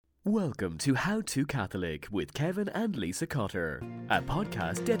Welcome to How to Catholic with Kevin and Lisa Cotter, a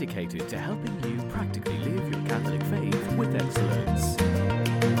podcast dedicated to helping you practically live your Catholic faith with excellence.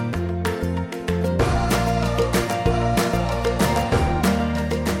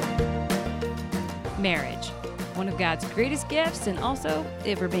 Marriage, one of God's greatest gifts and also,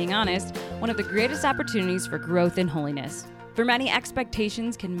 if we're being honest, one of the greatest opportunities for growth in holiness. For many,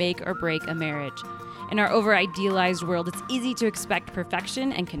 expectations can make or break a marriage. In our over-idealized world, it's easy to expect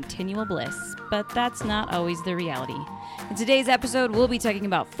perfection and continual bliss, but that's not always the reality. In today's episode, we'll be talking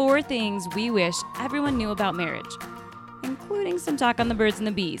about 4 things we wish everyone knew about marriage, including some talk on the birds and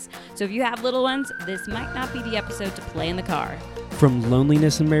the bees. So if you have little ones, this might not be the episode to play in the car. From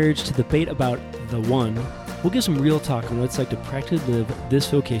loneliness in marriage to debate about the one, we'll give some real talk on what it's like to practically live this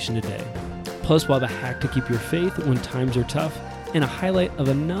vocation today. Plus, we'll have a hack to keep your faith when times are tough, and a highlight of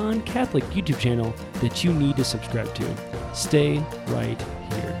a non-Catholic YouTube channel that you need to subscribe to. Stay right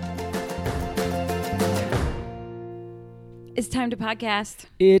here. It's time to podcast.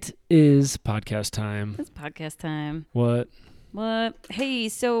 It is podcast time. It's podcast time. What? Hey,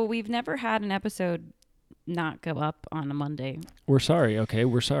 so we've never had an episode not go up on a Monday. We're sorry, okay?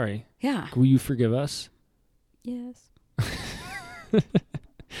 We're sorry. Yeah. Will you forgive us? Yes.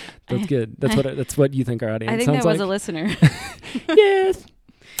 That's good. That's what you think our audience I think sounds that was like? a listener. Yes.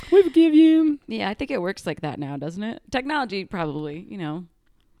 We forgive you. Yeah, I think it works like that now, doesn't it? Technology, probably,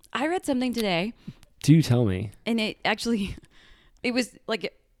 I read something today. Do tell me. And it was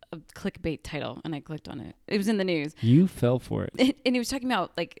like a clickbait title, and I clicked on it. It was in the news. You fell for it. And it was talking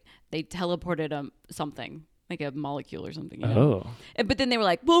about, like, they teleported something, like a molecule or something. Oh. But then they were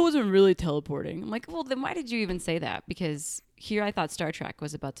like, well, it wasn't really teleporting. I'm like, well, then why did you even say that? Because here I thought Star Trek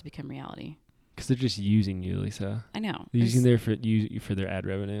was about to become reality. Because they're just using you, Lisa. I know. They're using you for their ad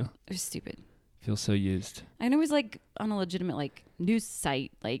revenue. It was stupid. Feels so used. And it was like on a legitimate news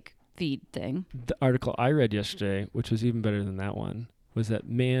site feed thing. The article I read yesterday, which was even better than that one, was that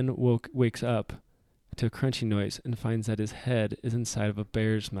man wakes up to a crunchy noise and finds that his head is inside of a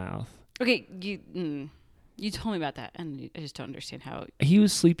bear's mouth. Okay, you told me about that, and I just don't understand how. He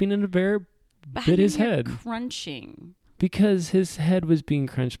was sleeping and a bear bit his head. Crunching. Because his head was being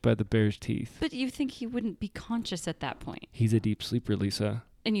crunched by the bear's teeth. But you think he wouldn't be conscious at that point? He's a deep sleeper, Lisa.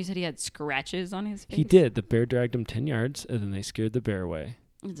 And you said he had scratches on his face? He did. The bear dragged him 10 yards, and then they scared the bear away.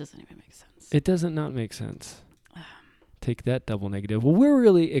 It doesn't even make sense. It doesn't not make sense. Take that, double negative. Well, we're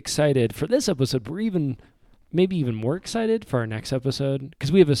really excited for this episode. We're maybe even more excited for our next episode,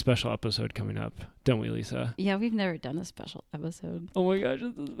 because we have a special episode coming up, don't we, Lisa? Yeah, we've never done a special episode. Oh my gosh,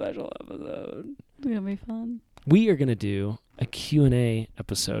 it's a special episode. It's going to be fun. We are going to do a Q&A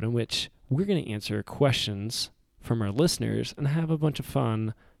episode in which we're going to answer questions from our listeners and have a bunch of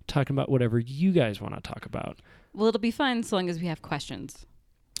fun talking about whatever you guys want to talk about. Well, it'll be fun so long as we have questions.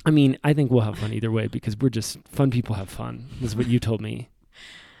 I mean, I think we'll have fun either way, because we're just fun people have fun. This is what you told me.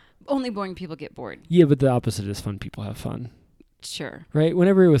 Only boring people get bored. Yeah, but the opposite is fun people have fun. Sure. Right?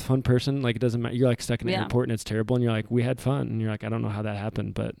 Whenever you're with a fun person, it doesn't matter. You're stuck in an Yeah. airport and it's terrible, and you're like, we had fun. And you're like, I don't know how that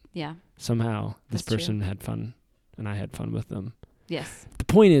happened, but yeah, somehow this That's person had fun and I had fun with them. Yes. The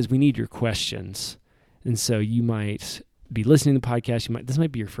point is, we need your questions. And so you might be listening to the podcast. This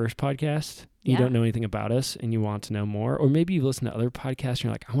might be your first podcast. You don't know anything about us and you want to know more. Or maybe you've listened to other podcasts and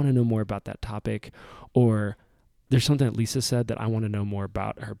you're like, I want to know more about that topic. Or there's something that Lisa said that I want to know more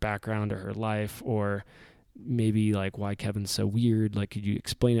about her background or her life. Or maybe why Kevin's so weird. Could you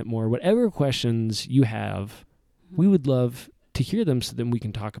explain it more? Whatever questions you have, we would love to hear them so then we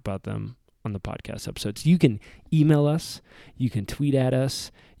can talk about them on the podcast episodes. You can email us, you can tweet at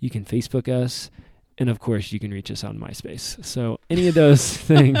us, you can Facebook us, and of course you can reach us on MySpace. So any of those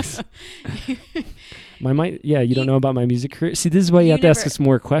things. You don't know about my music career. See, this is why you have to ask us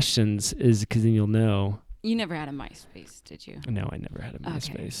more questions, is because then you'll know. You never had a MySpace, did you? No, I never had a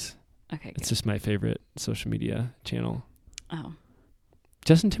MySpace. Okay. It's just my favorite social media channel. Oh.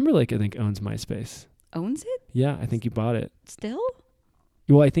 Justin Timberlake, I think, owns MySpace. Owns it? Yeah, I think he bought it. Still?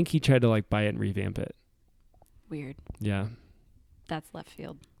 Well, I think he tried to buy it and revamp it. Weird. Yeah. That's left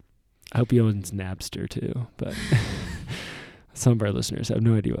field. I hope he owns Napster too, but some of our listeners have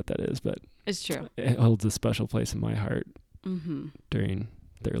no idea what that is, but it's true. It holds a special place in my heart during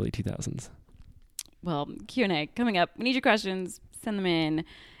the early 2000s. Well, Q&A coming up. We need your questions. Send them in.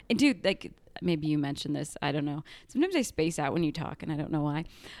 And dude, maybe you mentioned this. I don't know. Sometimes I space out when you talk, and I don't know why.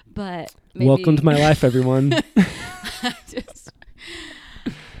 But maybe welcome to my life, everyone.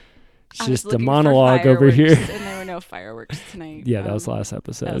 It's just a monologue over here. And there were no fireworks tonight. Yeah, that was the last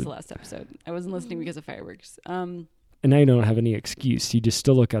episode. That was the last episode. I wasn't listening because of fireworks. And now you don't have any excuse. You just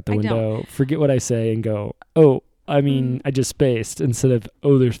still look out the window, forget what I say, and go, oh, I mean, I just spaced instead of,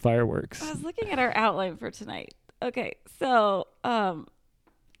 oh, there's fireworks. I was looking at our outline for tonight. Okay, so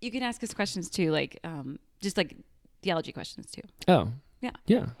you can ask us questions too, like just like theology questions too. Oh. Yeah.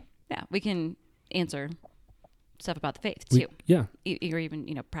 Yeah. Yeah, we can answer stuff about the faith too. Yeah. Or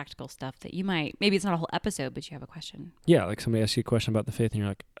even, practical stuff that you maybe it's not a whole episode, but you have a question. Yeah, like somebody asks you a question about the faith and you're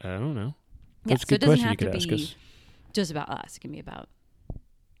like, I don't know. Yeah, That's a so it good doesn't question have you could to ask be us. just about us. It can be about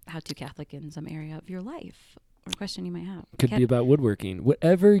how to Catholic in some area of your life or a question you might have. Could be about woodworking.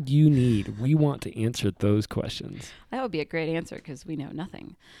 Whatever you need, we want to answer those questions. That would be a great answer because we know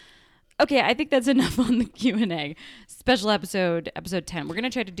nothing. Okay, I think that's enough on the Q&A. Special episode 10. We're going to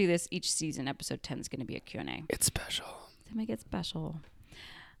try to do this each season. Episode 10 is going to be a Q&A. It's special. To make it special.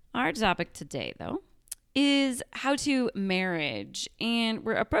 Our topic today, though, is how to marriage. And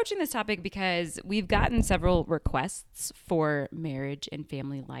we're approaching this topic because we've gotten several requests for marriage and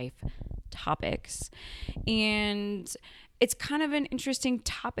family life topics. And it's kind of an interesting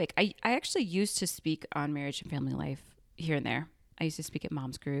topic. I actually used to speak on marriage and family life here and there. I used to speak at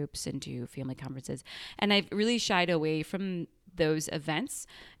moms groups and do family conferences. And I've really shied away from those events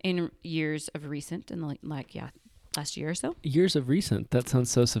in years of recent, and last year or so. Years of recent. That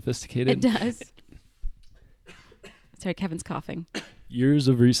sounds so sophisticated. It does. Sorry, Kevin's coughing. Years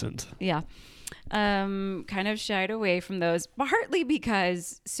of recent. Yeah. Kind of shied away from those, partly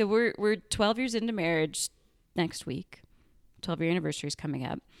because, so we're 12 years into marriage next week. 12-year anniversary is coming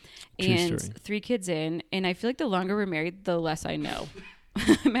up. True and story. 3 kids in. And I feel like the longer we're married, the less I know.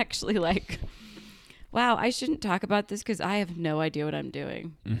 I'm actually like, wow, I shouldn't talk about this because I have no idea what I'm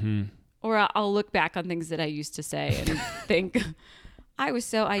doing. Mm-hmm. Or I'll look back on things that I used to say and think I was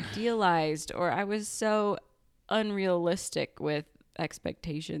so idealized or I was so unrealistic with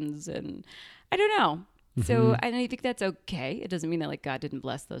expectations. And I don't know. Mm-hmm. So and I think that's okay. It doesn't mean that like God didn't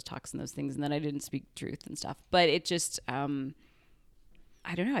bless those talks and those things and that I didn't speak truth and stuff. But it just,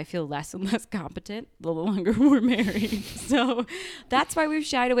 I don't know. I feel less and less competent the longer we're married. So that's why we've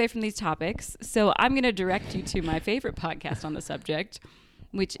shied away from these topics. So I'm going to direct you to my favorite podcast on the subject,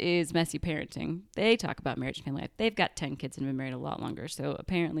 which is Messy Parenting. They talk about marriage and family life. They've got 10 kids and been married a lot longer. So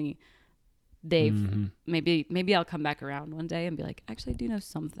apparently they've maybe I'll come back around one day and be like, actually I do know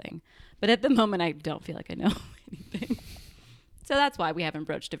something. But at the moment I don't feel like I know anything. So that's why we haven't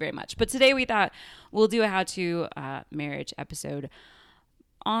broached it very much. But today we thought we'll do a how-to marriage episode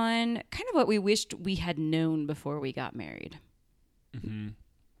on kind of what we wished we had known before we got married. Mm-hmm.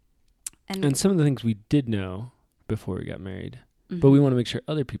 And some of the things we did know before we got married, mm-hmm. but we want to make sure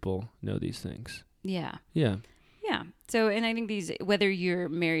other people know these things. Yeah. Yeah. Yeah. So, and I think these, whether you're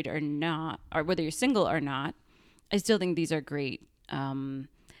married or not, or whether you're single or not, I still think these are great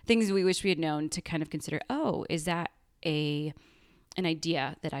things we wish we had known to kind of consider, oh, is that an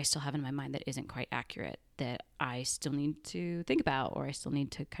idea that I still have in my mind that isn't quite accurate, that I still need to think about or I still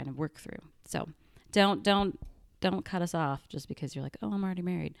need to kind of work through. So don't cut us off just because you're like, oh, I'm already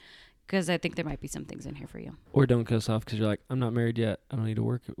married. Because I think there might be some things in here for you. Or don't cut us off because you're like, I'm not married yet. I don't need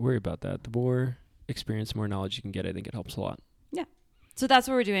to worry about that. The more experience, the more knowledge you can get, I think it helps a lot. Yeah. So that's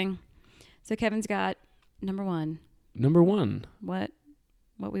what we're doing. So Kevin's got number one. Number one. What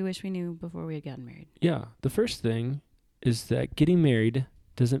we wish we knew before we had gotten married. Yeah. The first thing is that getting married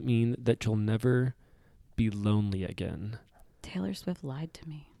doesn't mean that you'll never be lonely again. Taylor Swift lied to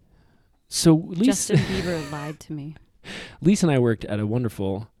me. So Lisa, Justin Bieber lied to me. Lisa and I worked at a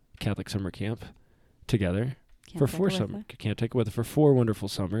wonderful Catholic summer camp together for 4 summers. Can't take it with it for 4 wonderful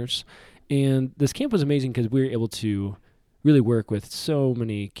summers. And this camp was amazing because we were able to really work with so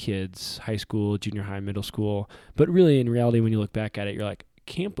many kids, high school, junior high, middle school. But really, in reality, when you look back at it, you're like,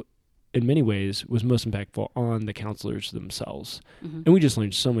 camp in many ways was most impactful on the counselors themselves. Mm-hmm. And we just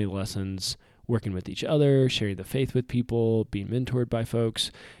learned so many lessons working with each other, sharing the faith with people, being mentored by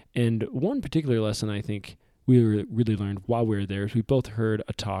folks. And one particular lesson I think we really learned while we were there is we both heard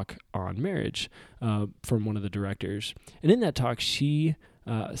a talk on marriage from one of the directors. And in that talk, she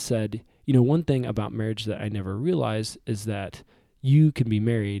said, one thing about marriage that I never realized is that you can be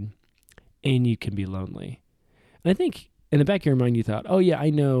married and you can be lonely. And I think in the back of your mind, you thought, oh yeah, I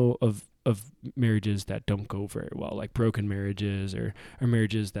know of marriages that don't go very well, like broken marriages or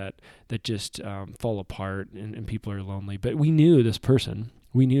marriages that just fall apart and people are lonely. But we knew this person.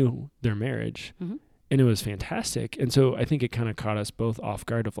 We knew their marriage. Mm-hmm. And it was fantastic. And so I think it kind of caught us both off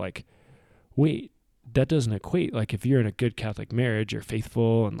guard of like, wait, that doesn't equate. Like if you're in a good Catholic marriage, you're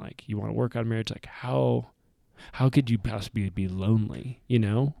faithful and like you want to work on marriage, like how could you possibly be lonely?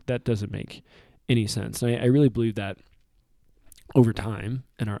 That doesn't make any sense. And I really believe that over time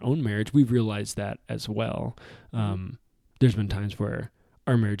in our own marriage, we've realized that as well. There's been times where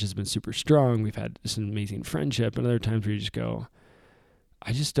our marriage has been super strong. We've had this amazing friendship. And other times where you just go,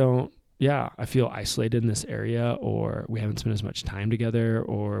 I just don't, I feel isolated in this area, or we haven't spent as much time together,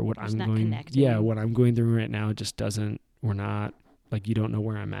 or what Just I'm not going, connecting. what I'm going through right now just doesn't, we're not, like, you don't know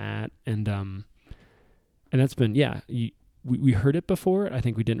where I'm at. And that's been, we heard it before. I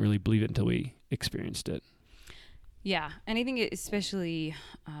think we didn't really believe it until we experienced it. Yeah. And I think especially,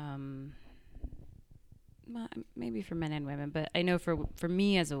 maybe for men and women, but I know for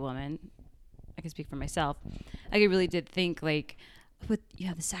me as a woman, I can speak for myself. I really did think, like, with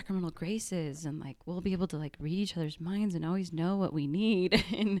the sacramental graces, and like we'll be able to like read each other's minds and always know what we need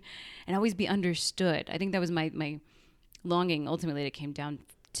and always be understood. I think that was my longing ultimately that it came down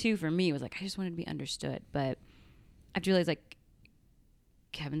to for me, was like I just wanted to be understood. But I've realized, like,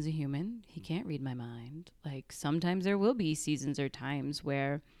 Kevin's a human. He can't read my mind. Like, sometimes there will be seasons or times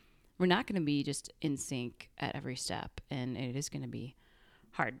where we're not going to be just in sync at every step, and it is going to be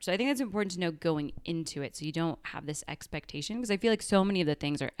hard. So I think that's important to know going into it, so you don't have this expectation, because I feel like so many of the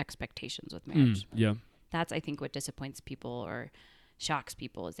things are expectations with marriage. Yeah. That's, I think, what disappoints people or shocks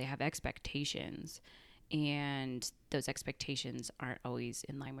people, is they have expectations, and those expectations aren't always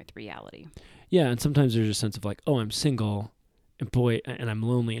in line with reality. Yeah, and sometimes there's a sense of like, oh, I'm single, and I'm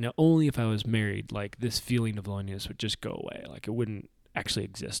lonely, and only if I was married, like, this feeling of loneliness would just go away. Like, it wouldn't actually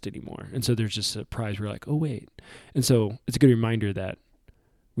exist anymore. And so there's just a surprise where, like, oh, wait. And so it's a good reminder that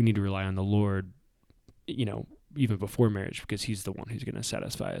we need to rely on the Lord, even before marriage, because he's the one who's going to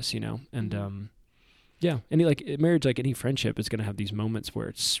satisfy us, and, any, like, marriage, like any friendship, is going to have these moments where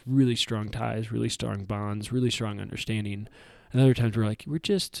it's really strong ties, really strong bonds, really strong understanding. And other times we're like, we're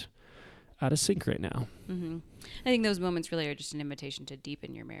just out of sync right now. Mm-hmm. I think those moments really are just an invitation to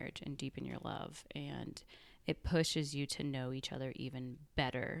deepen your marriage and deepen your love. And it pushes you to know each other even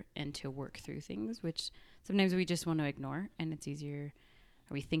better and to work through things, which sometimes we just want to ignore. And it's easier,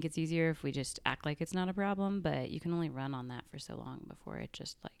 or we think it's easier, if we just act like it's not a problem. But you can only run on that for so long before it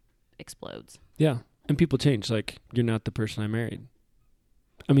just like explodes. Yeah. And people change. Like, you're not the person I married.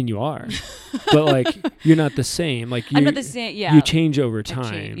 I mean, you are, but like, you're not the same. Like, I'm not the same. Yeah. You change over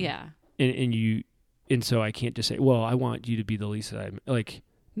time. Yeah. And so I can't just say, well, I want you to be the Lisa. I'm like,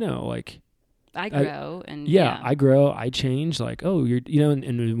 no, like, I grow I grow, I change, like, oh, you're,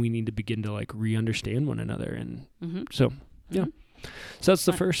 and we need to begin to like re-understand one another. And so, yeah. So that's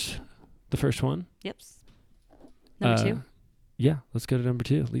the first one. Yep. Number 2. Yeah. Let's go to number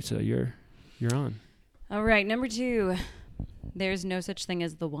 2. Lisa, you're on. All right. Number 2, there's no such thing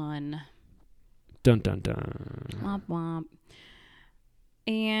as the one. Dun, dun, dun. Womp, womp.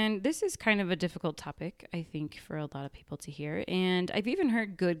 And this is kind of a difficult topic, I think, for a lot of people to hear. And I've even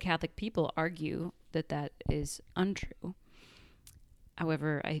heard good Catholic people argue that is untrue.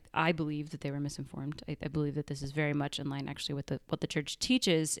 However, I believe that they were misinformed. I believe that this is very much in line, actually, with what the church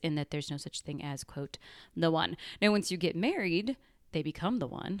teaches, in that there's no such thing as, quote, the one. Now, once you get married, they become the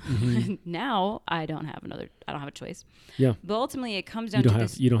one. Mm-hmm. Now, I don't have a choice. Yeah. But ultimately, it comes down to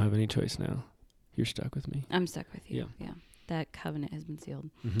this. You don't have any choice now. You're stuck with me. I'm stuck with you. Yeah. That covenant has been sealed.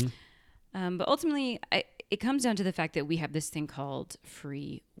 Mm-hmm. But ultimately, it comes down to the fact that we have this thing called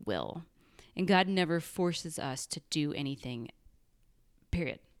free will. And God never forces us to do anything,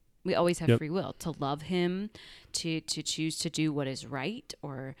 period. We always have free will to love him, to choose to do what is right,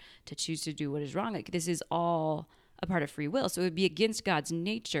 or to choose to do what is wrong. Like, this is all a part of free will. So it would be against God's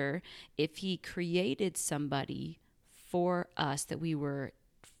nature if he created somebody for us that we were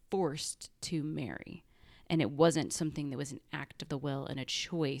forced to marry. And it wasn't something that was an act of the will and a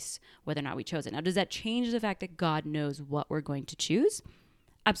choice whether or not we chose it. Now, does that change the fact that God knows what we're going to choose?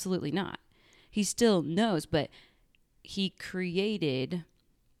 Absolutely not. He still knows, but he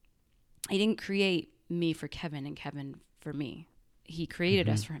didn't create me for Kevin and Kevin for me. He created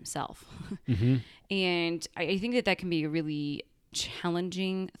us for himself. Mm-hmm. And I think that can be a really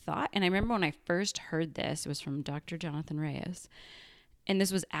challenging thought. And I remember when I first heard this, it was from Dr. Jonathan Reyes. And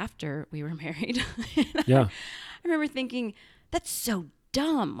this was after we were married. Yeah. I remember thinking, that's so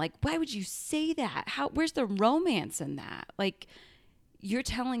dumb. Like, why would you say that? Where's the romance in that? Like, you're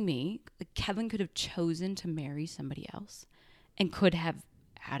telling me that Kevin could have chosen to marry somebody else and could have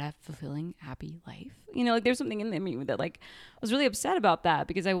had a fulfilling, happy life. Like, there's something in me that, like, I was really upset about that,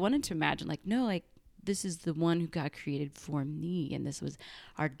 because I wanted to imagine, like, no, like, this is the one who God created for me, and this was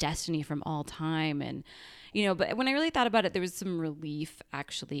our destiny from all time. And, but when I really thought about it, there was some relief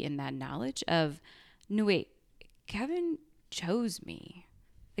actually in that knowledge of, no, wait, Kevin chose me.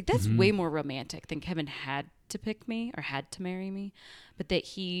 Like, that's way more romantic than Kevin had to pick me or had to marry me, but that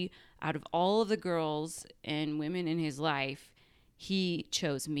he, out of all of the girls and women in his life, he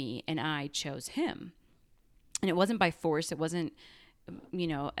chose me and I chose him. And it wasn't by force. It wasn't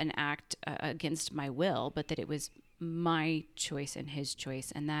an act against my will, but that it was my choice and his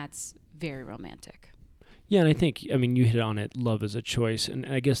choice. And that's very romantic. Yeah, and I think, you hit on it, love is a choice. And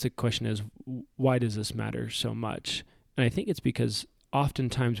I guess the question is, why does this matter so much? And I think it's because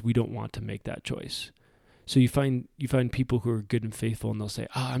oftentimes we don't want to make that choice. So you find people who are good and faithful, and they'll say,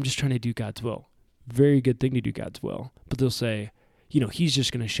 I'm just trying to do God's will. Very good thing to do God's will. But they'll say, he's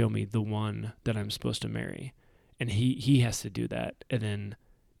just going to show me the one that I'm supposed to marry. And he has to do that. And then,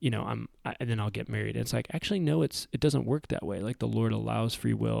 and then I'll get married. And it's like, actually, no, it doesn't work that way. Like, the Lord allows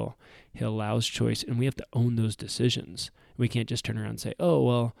free will. He allows choice, and we have to own those decisions. We can't just turn around and say, oh,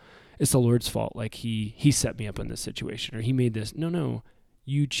 well, it's the Lord's fault. Like, he set me up in this situation, or he made this. No,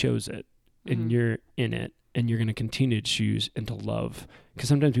 you chose it, and you're in it, and you're going to continue to choose and to love. Because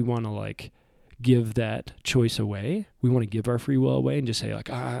sometimes we want to give that choice away. We want to give our free will away and just say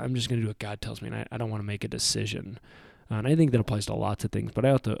I'm just going to do what God tells me, and I don't want to make a decision. And I think that applies to lots of things, but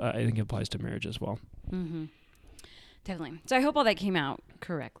I think it applies to marriage as well. Mm-hmm. Definitely. So I hope all that came out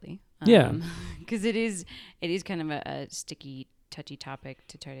correctly. Yeah. Because it is kind of a sticky, touchy topic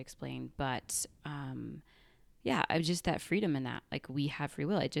to try to explain. But just that freedom in that. Like, we have free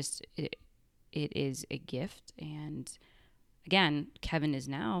will. It is a gift. And again, Kevin is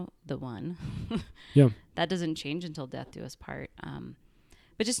now the one. Yeah. That doesn't change until death do us part.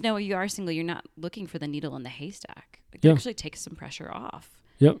 But just know, you are single. You're not looking for the needle in the haystack. It actually takes some pressure off.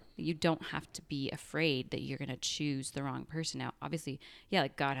 Yep. You don't have to be afraid that you're going to choose the wrong person. Now, obviously,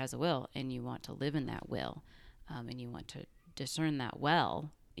 God has a will, and you want to live in that will, and you want to discern that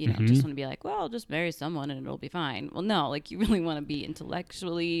well. You don't just want to be like, well, I'll just marry someone and it'll be fine. Well, no, you really want to be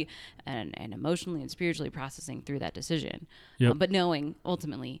intellectually and emotionally and spiritually processing through that decision. Yep. But knowing,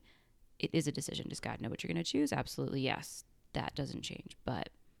 ultimately, it is a decision. Does God know what you're going to choose? Absolutely, yes. That doesn't change, but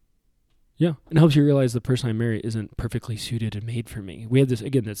yeah, it helps you realize the person I marry isn't perfectly suited and made for me. We have this,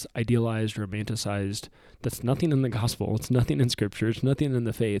 again, that's idealized, romanticized. That's nothing in the gospel. It's nothing in scripture. It's nothing in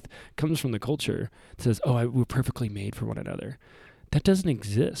the faith. It comes from the culture. It says, we're perfectly made for one another. That doesn't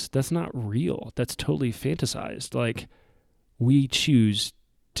exist. That's not real. That's totally fantasized. We choose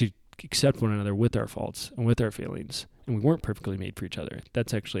to accept one another with our faults and with our failings, and we weren't perfectly made for each other.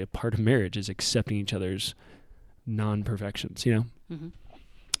 That's actually a part of marriage, is accepting each other's non-perfections, Mm-hmm.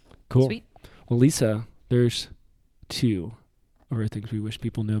 Cool. Sweet. Well, Lisa, there's 2 of our things we wish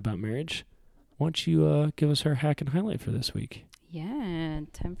people knew about marriage. Why don't you give us our hack and highlight for this week? Yeah,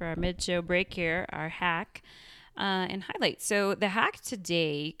 time for our mid-show break here, our hack and highlight. So the hack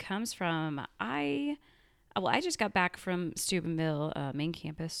today comes from, I just got back from Steubenville, main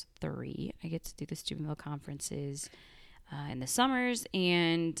campus 3. I get to do the Steubenville conferences in the summers,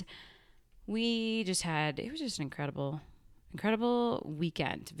 and it was just an incredible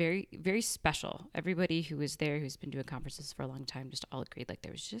weekend. Very, very special. Everybody who was there, who's been doing conferences for a long time, just all agreed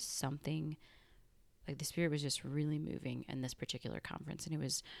there was just something, the Spirit was just really moving in this particular conference, and it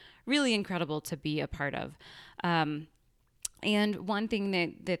was really incredible to be a part of. And one thing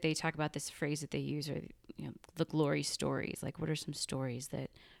that they talk about, this phrase that they use, are the glory stories. What are some stories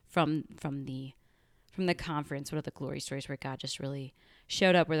that from the conference? What are the glory stories where God just really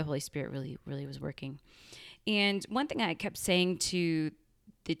showed up, where the Holy Spirit really, really was working? And one thing I kept saying to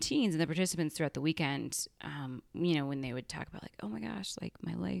the teens and the participants throughout the weekend, when they would talk about oh my gosh,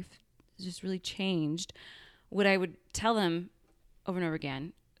 my life has just really changed. What I would tell them over and over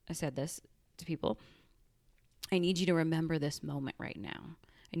again, I said this to people, I need you to remember this moment right now.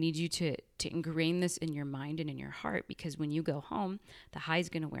 I need you to ingrain this in your mind and in your heart, because when you go home, the high's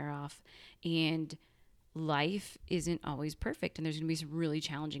going to wear off, and life isn't always perfect, and there's going to be some really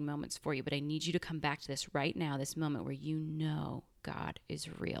challenging moments for you, but I need you to come back to this right now, this moment where God is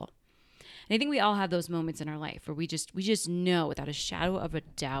real. And I think we all have those moments in our life where we just know without a shadow of a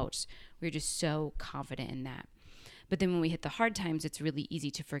doubt, we're just so confident in that. But then when we hit the hard times, it's really easy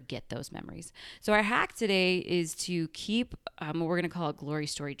to forget those memories. So our hack today is to keep what we're going to call a glory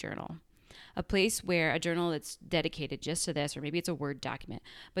story journal. A journal that's dedicated just to this, or maybe it's a Word document,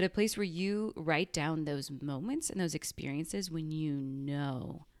 but a place where you write down those moments and those experiences when you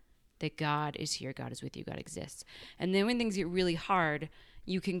know that God is here, God is with you, God exists. And then when things get really hard,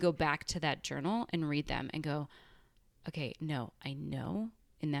 you can go back to that journal and read them and go, okay, no, I know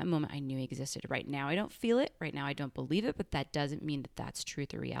in that moment I knew he existed. Right now I don't feel it. Right now I don't believe it, but that doesn't mean that that's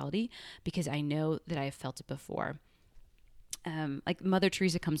truth or reality, because I know that I have felt it before. Mother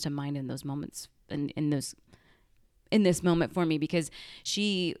Teresa comes to mind in those moments, in this moment for me, because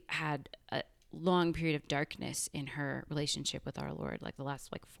she had a long period of darkness in her relationship with our Lord, the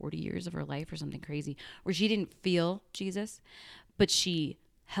last 40 years of her life or something crazy, where she didn't feel Jesus, but she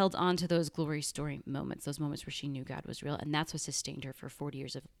held on to those glory story moments, those moments where she knew God was real. And that's what sustained her for 40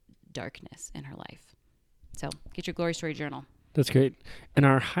 years of darkness in her life. So get your glory story journal. That's great. And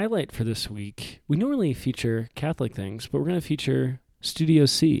our highlight for this week, we normally feature Catholic things, but we're going to feature Studio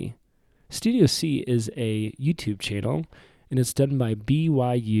C. Studio C is a YouTube channel, and it's done by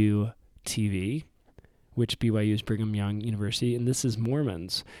BYU TV, which BYU is Brigham Young University, and this is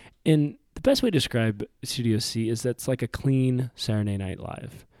Mormons. And the best way to describe Studio C is that's like a clean Saturday Night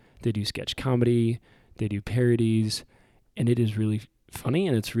Live. They do sketch comedy, they do parodies, and it is really funny,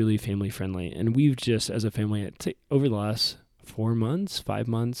 and it's really family friendly. And we've just, as a family, over the last 5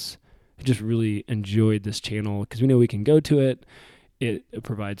 months, just really enjoyed this channel because we know we can go to it. It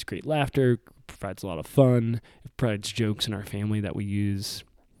provides great laughter, provides a lot of fun. It provides jokes in our family that we use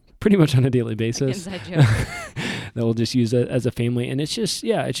pretty much on a daily basis. Inside joke. That we'll just use it as a family. And it's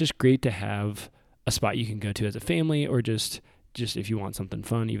just great to have a spot you can go to as a family, or just if you want something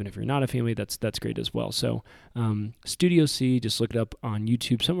fun, even if you're not a family, that's great as well. So Studio C, just look it up on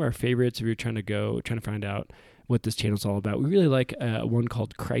YouTube. Some of our favorites, if you're trying to find out what this channel's all about. We really like one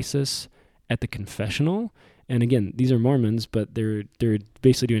called Crisis at the Confessional. And again, these are Mormons, but they're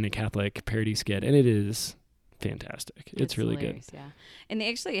basically doing a Catholic parody skit, and it is fantastic. It's really good. Yeah, and they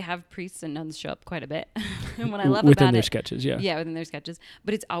actually have priests and nuns show up quite a bit. And what I love within about their sketches, yeah, within their sketches,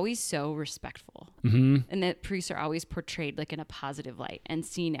 but it's always so respectful, and that priests are always portrayed like in a positive light and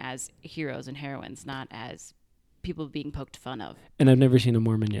seen as heroes and heroines, not as people being poked fun of. And I've never seen a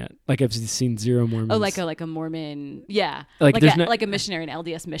Mormon yet. Like I've seen zero Mormons. Oh, like a Mormon, yeah, like a missionary, an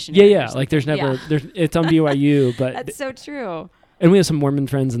LDS missionary. Yeah. Like there's never it's on BYU, but that's so true. And we have some Mormon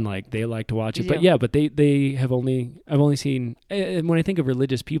friends, and like they like to watch it. But they have I've only seen, when I think of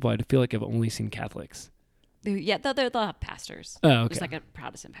religious people, I feel like I've only seen Catholics. Yeah, they'll have pastors. Oh, okay. Just like a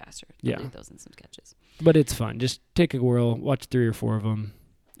Protestant pastor. Yeah. They'll do those in some sketches. But it's fun. Just take a whirl, watch 3 or 4 of them.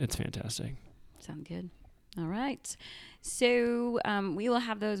 It's fantastic. Sound good. All right. So we will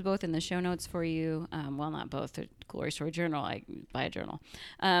have those both in the show notes for you. Well, not both. The Glory Story Journal. I buy a journal.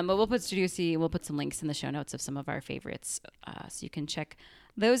 But we'll put Studio C. We'll put some links in the show notes of some of our favorites, so you can check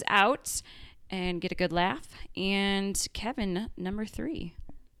those out and get a good laugh. And Kevin, number 3.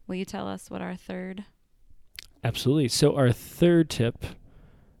 Will you tell us what our third? Absolutely. So our third tip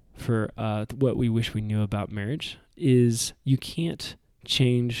for what we wish we knew about marriage is you can't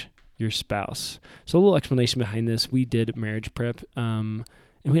change your spouse. So a little explanation behind this. We did marriage prep, and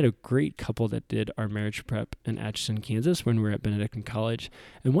we had a great couple that did our marriage prep in Atchison, Kansas when we were at Benedictine College.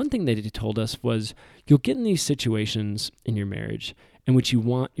 And one thing that they told us was you'll get in these situations in your marriage in which you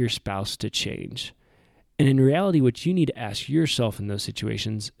want your spouse to change. And in reality, what you need to ask yourself in those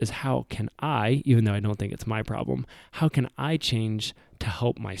situations is, how can I, even though I don't think it's my problem, how can I change to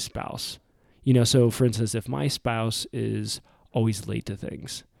help my spouse? So for instance, if my spouse is always late to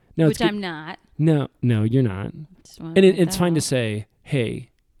things, which I'm not. No, you're not. And it's fine to say, hey,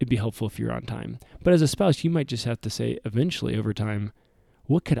 it'd be helpful if you're on time. But as a spouse, you might just have to say eventually over time,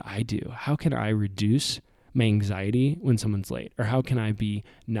 what could I do? How can I reduce my anxiety when someone's late? Or how can I be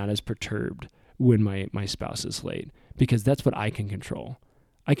not as perturbed when my spouse is late? Because that's what I can control.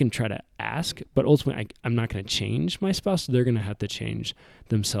 I can try to ask, but ultimately I'm not going to change my spouse. They're going to have to change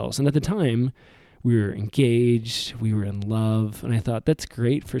themselves. And at the time, we were engaged, we were in love, and I thought that's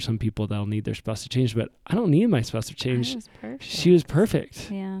great for some people that'll need their spouse to change, but I don't need my spouse to change. She was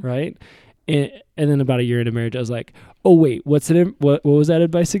perfect. Yeah. Right? And then about a year into marriage, I was like, oh wait, what was that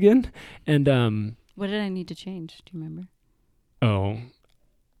advice again? And what did I need to change? Do you remember? Oh,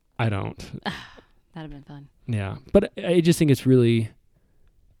 I don't. That'd have been fun. Yeah. But I just think it's really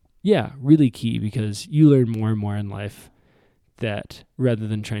key, because you learn more and more in life that rather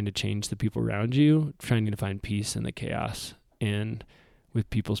than trying to change the people around you, trying to find peace in the chaos and with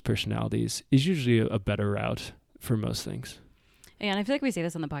people's personalities is usually a better route for most things. Yeah, and I feel like we say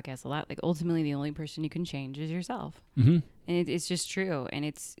this on the podcast a lot. Like, ultimately, the only person you can change is yourself. Mm-hmm. And it's just true. And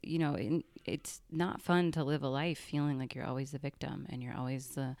it's, it's not fun to live a life feeling like you're always the victim and you're always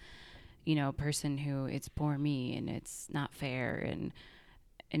the, person who it's poor me and it's not fair. And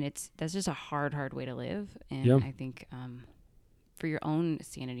that's just a hard way to live. And I think, for your own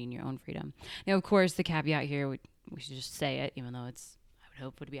sanity and your own freedom. Now, of course, the caveat here, we should just say it, even though I would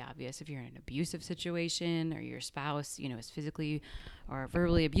hope would be obvious. If you're in an abusive situation or your spouse, is physically or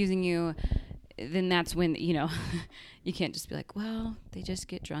verbally abusing you, then that's when, you can't just be like, well, they just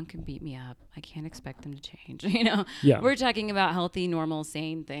get drunk and beat me up. I can't expect them to change. Yeah. We're talking about healthy, normal,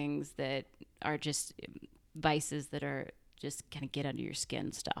 sane things that are just vices that are just kind of get under your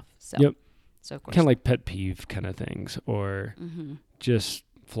skin stuff. So. Yep. So of course, kind of like pet peeve kind of things, or just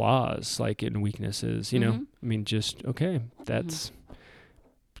flaws, like in weaknesses, I mean, just, okay, that's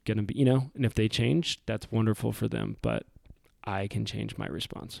going to be, and if they change, that's wonderful for them, but I can change my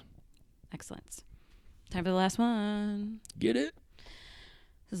response. Excellent. Time for the last one. Get it?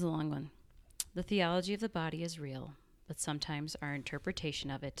 This is a long one. The theology of the body is real, but sometimes our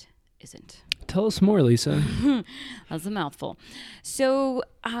interpretation of it isn't. Tell us more, Lisa. That's a mouthful. So,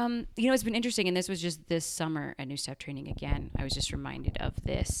 it's been interesting, and this was just this summer at New Step Training again. I was just reminded of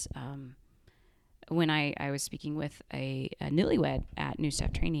this when I was speaking with a newlywed at New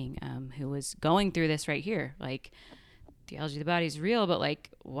Step Training who was going through this right here. Like, theology of the body is real, but like,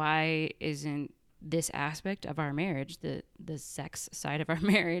 why isn't this aspect of our marriage, the sex side of our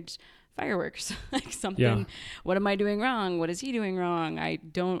marriage, fireworks? Like something, Yeah. What am I doing wrong? What is he doing wrong? I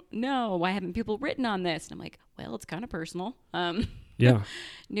don't know. Why haven't people written on this? And I'm like, well, it's kind of personal. Yeah.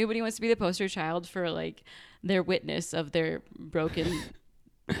 Nobody wants to be the poster child for like their witness of their broken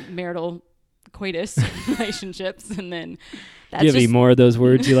marital coitus relationships. And then that's Do you have any more of those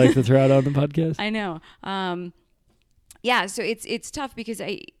words you like to throw out on the podcast? I know. Yeah, so it's tough because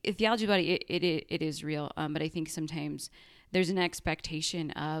theology about it is real, but I think sometimes there's an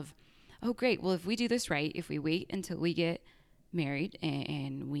expectation of, oh great, well if we do this right, if we wait until we get married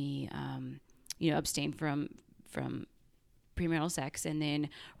and we abstain from premarital sex, and then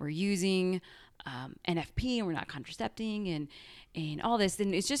we're using NFP and we're not contracepting and all this,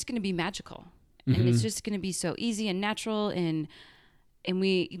 then it's just going to be magical, and it's just going to be so easy and natural, and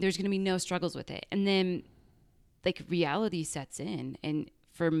there's going to be no struggles with it, and then like reality sets in. And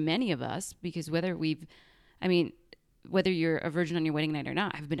for many of us, because whether you're a virgin on your wedding night or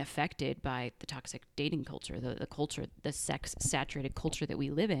not, have been affected by the toxic dating culture, the culture, the sex saturated culture that we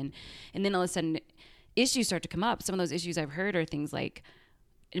live in. And then all of a sudden issues start to come up. Some of those issues I've heard are things like,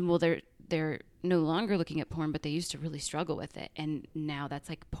 they're no longer looking at porn, but they used to really struggle with it. And now that's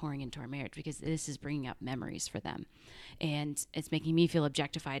like pouring into our marriage because this is bringing up memories for them. And it's making me feel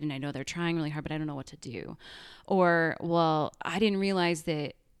objectified. And I know they're trying really hard, but I don't know what to do. Or, well, I didn't realize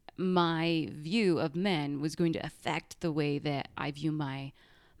that my view of men was going to affect the way that I view my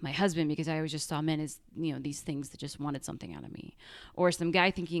husband, because I always just saw men as, these things that just wanted something out of me. Or some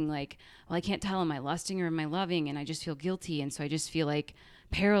guy thinking like, well, I can't tell, am I lusting or am I loving? And I just feel guilty. And so I just feel like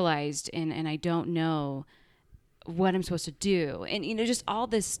paralyzed and I don't know what I'm supposed to do. And, just all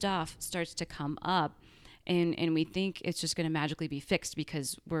this stuff starts to come up, and we think it's just going to magically be fixed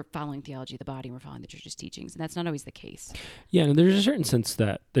because we're following theology of the body and we're following the church's teachings. And that's not always the case. Yeah. And there's a certain sense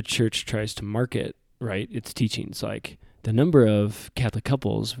that the church tries to market, right, its teachings. Like the number of Catholic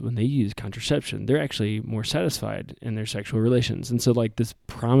couples, when they use contraception, they're actually more satisfied in their sexual relations. And so like this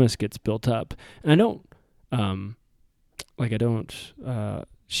promise gets built up. And I don't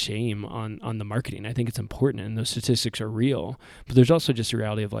shame on the marketing. I think it's important, and those statistics are real, but there's also just a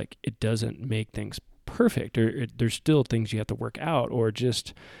reality of like, it doesn't make things perfect, or there's still things you have to work out, or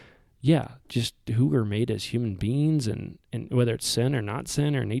just who we're made as human beings, and whether it's sin or not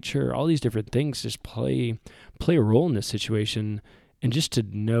sin or nature, all these different things just play a role in this situation. And just to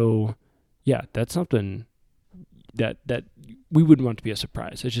know, that's something that we wouldn't want to be a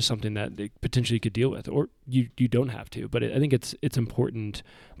surprise. It's just something that they potentially could deal with, or you don't have to. But I think it's important,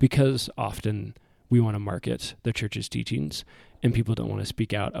 because often we want to market the church's teachings and people don't want to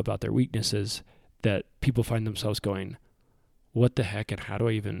speak out about their weaknesses, that people find themselves going, what the heck, and how do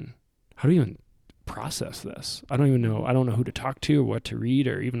I even process this? I don't even know. I don't know who to talk to or what to read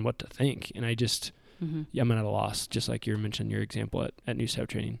or even what to think. And I just, I'm at a loss, just like you mentioned your example at New Step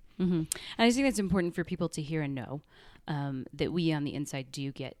Training. And I think it's important for people to hear and know that we on the inside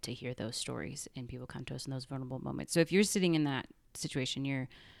do get to hear those stories, and people come to us in those vulnerable moments. So if you're sitting in that situation, you're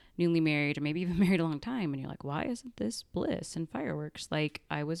newly married or maybe even married a long time, and you're like, why isn't this bliss and fireworks like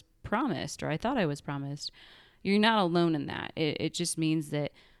I was promised, or I thought I was promised? You're not alone in that. It just means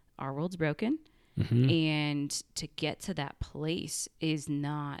that our world's broken, and to get to that place is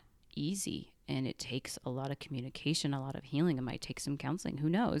not easy. And it takes a lot of communication, a lot of healing. It might take some counseling, who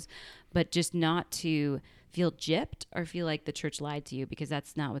knows? But just not to feel gypped or feel like the church lied to you, because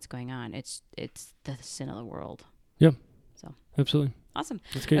that's not what's going on. It's the sin of the world. Yeah. So absolutely. Awesome.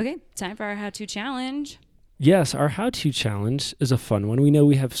 That's great. Okay, time for our how-to challenge. Yes, our how-to challenge is a fun one. We know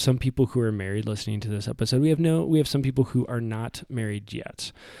we have some people who are married listening to this episode. We have some people who are not married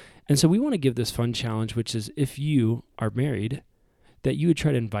yet. And so we want to give this fun challenge, which is, if you are married, that you would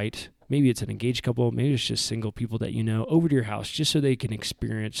try to invite, maybe it's an engaged couple, maybe it's just single people that you know, over to your house just so they can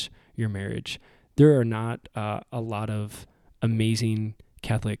experience your marriage. There are not a lot of amazing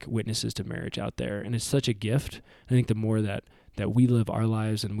Catholic witnesses to marriage out there, and it's such a gift. I think the more that we live our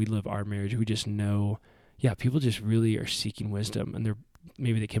lives and we live our marriage, we just know, people just really are seeking wisdom, and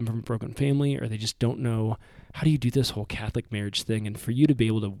maybe they came from a broken family, or they just don't know, how do you do this whole Catholic marriage thing? And for you to be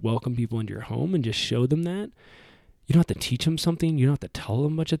able to welcome people into your home and just show them that, you don't have to teach them something. You don't have to tell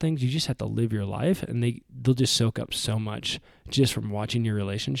them a bunch of things. You just have to live your life, and they'll just soak up so much just from watching your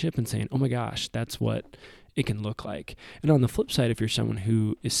relationship and saying, oh my gosh, that's what it can look like. And on the flip side, if you're someone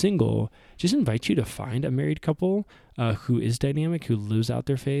who is single, just invite you to find a married couple who is dynamic, who lives out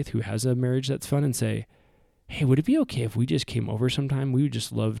their faith, who has a marriage that's fun, and say, hey, would it be okay if we just came over sometime? We would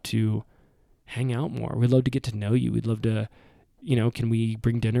just love to hang out more. We'd love to get to know you. We'd love to, can we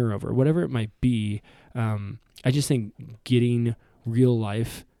bring dinner over? Whatever it might be. I just think getting real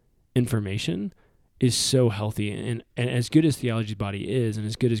life information is so healthy. And as good as Theology Body is, and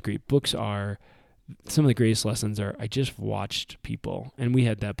as good as great books are, some of the greatest lessons are, I just watched people. And we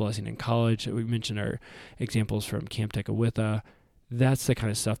had that blessing in college. We mentioned our examples from Camp Tekakwitha. That's the kind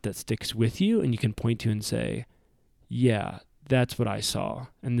of stuff that sticks with you, and you can point to and say, yeah, that's what I saw,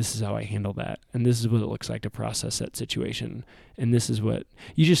 and this is how I handle that, and this is what it looks like to process that situation, and this is what,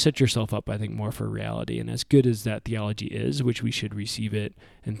 you just set yourself up, I think, more for reality. And as good as that theology is, which we should receive it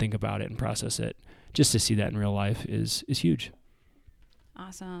and think about it and process it, just to see that in real life is huge.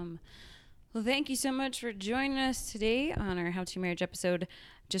 Awesome. Well, thank you so much for joining us today on our How to Marriage episode.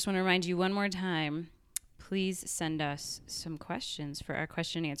 Just want to remind you one more time, please send us some questions for our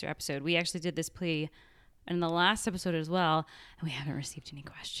question and answer episode. We actually did this plea in the last episode as well, and we haven't received any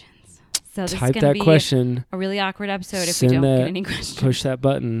questions. So this Type is going to be question, a really awkward episode if we don't get any questions. Push that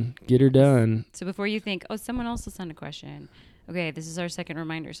button. Get her done. So before you think, oh, someone else will send a question. Okay, this is our second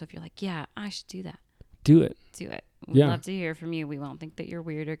reminder. So if you're like, yeah, I should do that. Do it. Do it. We'd love to hear from you. We won't think that you're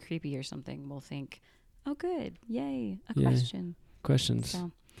weird or creepy or something. We'll think, oh, good. Yay. Question. Questions.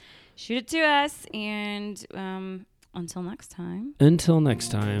 So shoot it to us. And until next time. Until next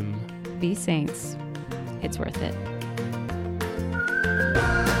time. Be saints. It's worth it.